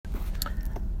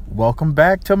Welcome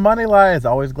back to Money Lies.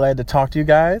 Always glad to talk to you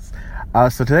guys.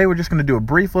 So today we're just going to do a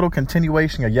brief little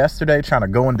continuation of yesterday, trying to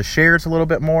go into shares a little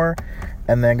bit more,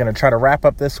 and then going to try to wrap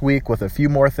up this week with a few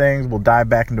more things. We'll dive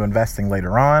back into investing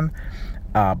later on,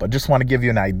 but just want to give you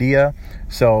an idea.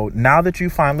 So now that you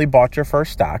finally bought your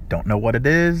first stock, don't know what it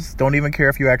is, don't even care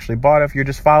if you actually bought it, if you're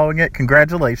just following it,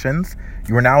 congratulations.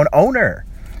 You are now an owner.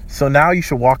 So now you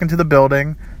should walk into the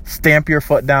building, stamp your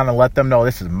foot down, and let them know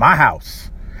this is my house.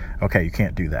 Okay, you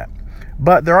can't do that.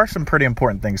 But there are some pretty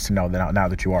important things to know now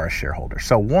that you are a shareholder.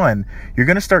 So one, you're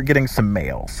going to start getting some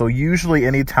mail. So usually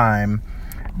anytime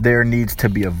there needs to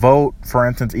be a vote, for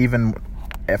instance, even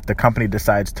if the company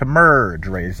decides to merge,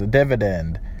 raise a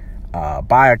dividend,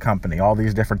 buy a company, all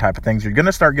these different type of things, you're going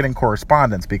to start getting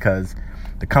correspondence because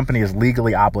the company is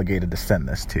legally obligated to send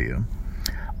this to you.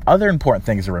 Other important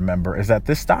things to remember is that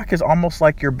this stock is almost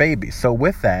like your baby. So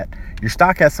with that, your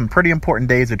stock has some pretty important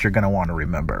days that you're going to want to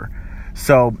remember.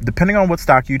 So depending on what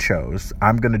stock you chose,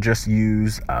 I'm going to just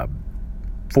use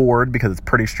Ford because it's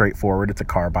pretty straightforward. It's a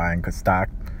car buying stock.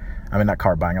 I mean, not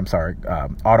car buying,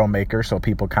 automaker. So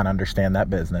people kind of understand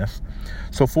that business.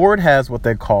 So Ford has what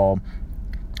they call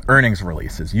earnings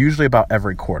releases, usually about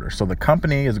every quarter. So the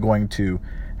company is going to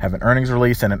have an earnings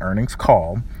release and an earnings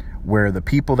call, where the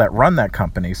people that run that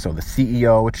company, so the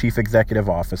CEO, Chief Executive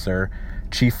Officer,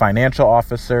 Chief Financial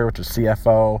Officer, which is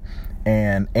CFO,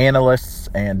 and analysts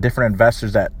and different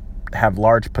investors that have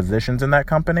large positions in that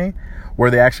company, where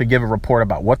they actually give a report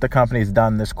about what the company's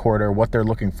done this quarter, what they're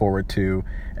looking forward to,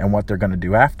 and what they're going to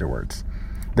do afterwards.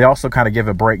 They also kind of give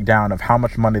a breakdown of how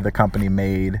much money the company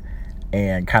made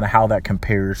and kind of how that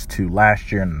compares to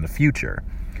last year and in the future.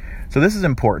 So this is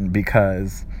important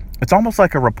because it's almost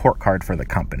like a report card for the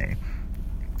company.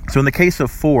 So in the case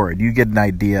of Ford, you get an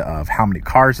idea of how many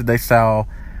cars did they sell.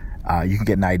 You can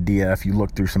get an idea if you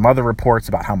look through some other reports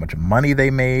about how much money they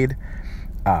made.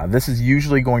 This is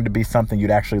usually going to be something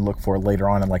you'd actually look for later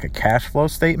on in like a cash flow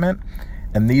statement.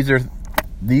 And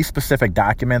these specific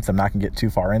documents I'm not going to get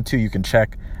too far into. You can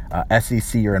check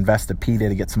SEC or Investopedia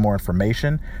to get some more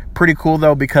information. Pretty cool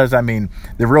though, because I mean,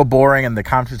 they're real boring and the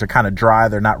comments are kind of dry.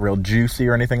 They're not real juicy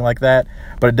or anything like that,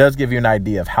 but it does give you an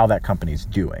idea of how that company's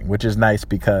doing, which is nice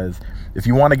because if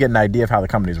you want to get an idea of how the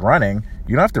company's running,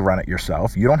 you don't have to run it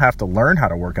yourself. You don't have to learn how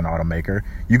to work an automaker.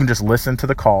 You can just listen to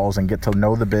the calls and get to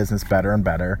know the business better and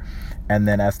better. And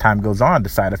then as time goes on,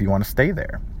 decide if you want to stay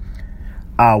there.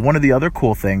 One of the other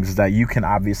cool things is that you can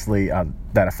obviously,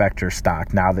 that affect your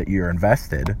stock now that you're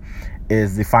invested,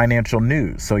 is the financial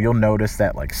news. So you'll notice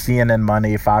that like CNN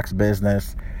Money, Fox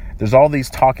Business, there's all these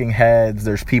talking heads.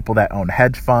 There's people that own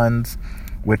hedge funds,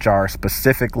 which are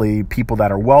specifically people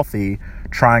that are wealthy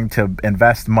trying to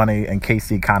invest money in case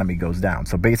the economy goes down.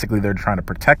 So basically they're trying to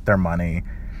protect their money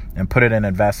and put it in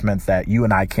investments that you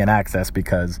and I can't access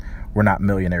because we're not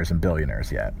millionaires and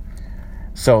billionaires yet.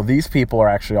 So these people are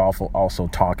actually also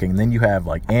talking. Then you have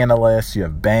like analysts, you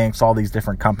have banks, all these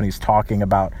different companies talking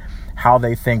about how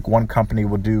they think one company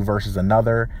will do versus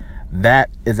another. That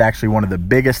is actually one of the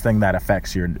biggest things that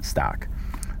affects your stock.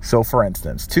 So for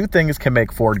instance, two things can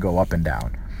make Ford go up and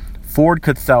down. Ford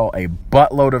could sell a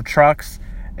buttload of trucks.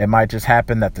 It might just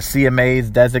happen that the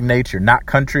CMAs designate you're not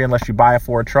country unless you buy a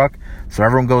Ford truck. So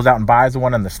everyone goes out and buys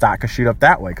one and the stock could shoot up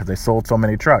that way because they sold so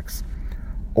many trucks.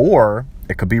 Or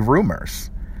it could be rumors.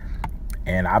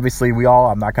 And obviously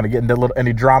I'm not going to get into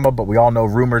any drama, but we all know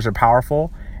rumors are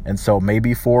powerful. And so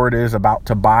maybe Ford is about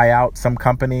to buy out some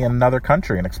company in another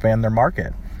country and expand their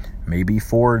market. Maybe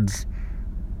Ford's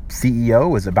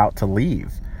CEO is about to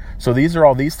leave. So these are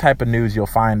all these type of news you'll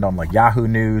find on like Yahoo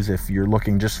News if you're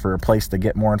looking just for a place to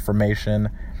get more information.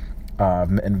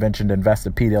 Mentioned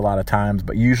Investopedia a lot of times,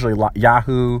 but usually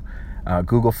Yahoo,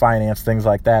 Google Finance, things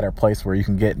like that are a place where you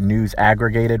can get news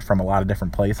aggregated from a lot of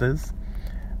different places.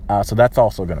 So that's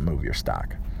also going to move your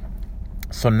stock.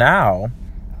 So now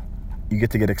you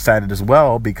get to get excited as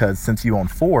well because since you own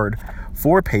Ford,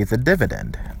 Ford pays a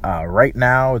dividend. Right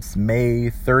now it's May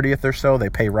 30th or so. They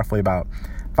pay roughly about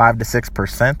 5 to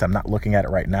 6%. I'm not looking at it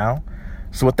right now.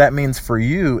 So what that means for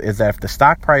you is that if the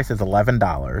stock price is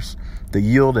 $11, the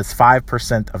yield is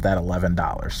 5% of that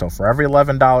 $11. So for every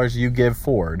 $11 you give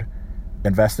Ford,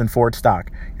 invest in Ford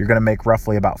stock, you're going to make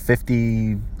roughly about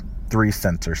 53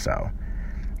 cents or so.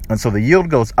 And so the yield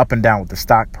goes up and down with the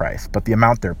stock price, but the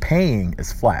amount they're paying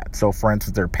is flat. So for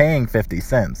instance, they're paying 50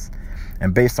 cents.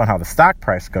 And based on how the stock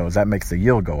price goes, that makes the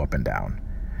yield go up and down.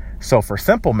 So for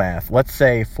simple math, let's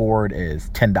say Ford is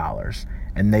 $10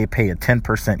 and they pay a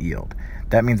 10% yield.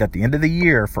 That means at the end of the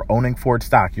year for owning Ford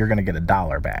stock, you're going to get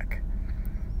 $1 back.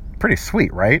 Pretty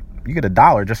sweet, right? You get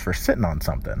 $1 just for sitting on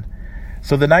something.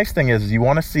 So the nice thing is you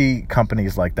want to see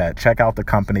companies like that. Check out the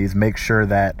companies, make sure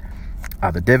that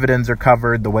the dividends are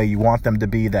covered the way you want them to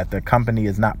be, that the company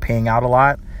is not paying out a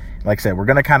lot. Like I said, we're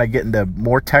going to kind of get into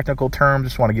more technical terms.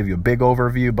 Just want to give you a big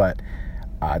overview, but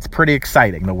it's pretty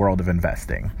exciting, the world of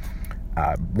investing.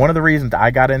 One of the reasons I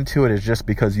got into it is just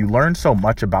because you learn so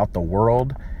much about the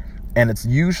world, and it's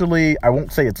usually, I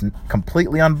won't say it's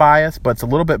completely unbiased, but it's a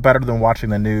little bit better than watching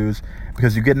the news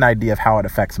because you get an idea of how it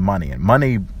affects money, and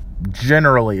money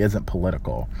generally isn't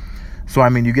political. So, I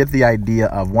mean, you get the idea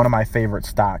of one of my favorite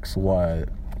stocks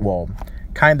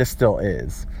kind of still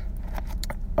is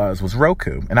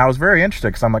Roku. And I was very interested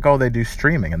because I'm like, oh, they do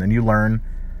streaming. And then you learn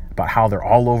about how they're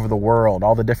all over the world,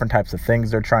 all the different types of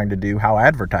things they're trying to do, how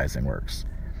advertising works.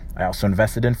 I also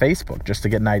invested in Facebook just to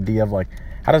get an idea of like,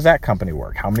 how does that company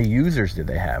work? How many users do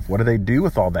they have? What do they do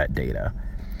with all that data?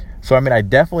 So, I mean, I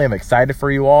definitely am excited for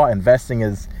you all. Investing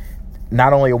is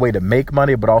not only a way to make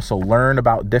money, but also learn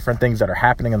about different things that are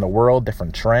happening in the world,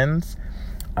 different trends.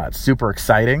 It's super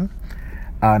exciting.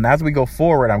 And as we go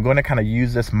forward, I'm going to kind of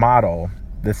use this model,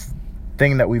 this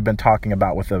thing that we've been talking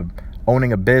about with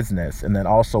owning a business, and then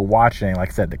also watching, like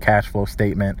I said, the cash flow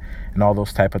statement and all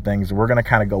those type of things. We're going to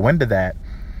kind of go into that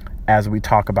as we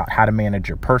talk about how to manage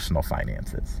your personal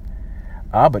finances.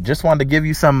 But just wanted to give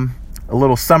you a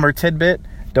little summer tidbit.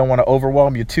 Don't want to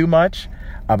overwhelm you too much.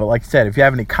 But like I said, if you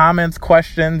have any comments,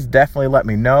 questions, definitely let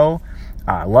me know.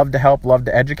 Love to help, love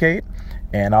to educate.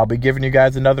 And I'll be giving you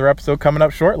guys another episode coming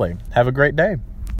up shortly. Have a great day.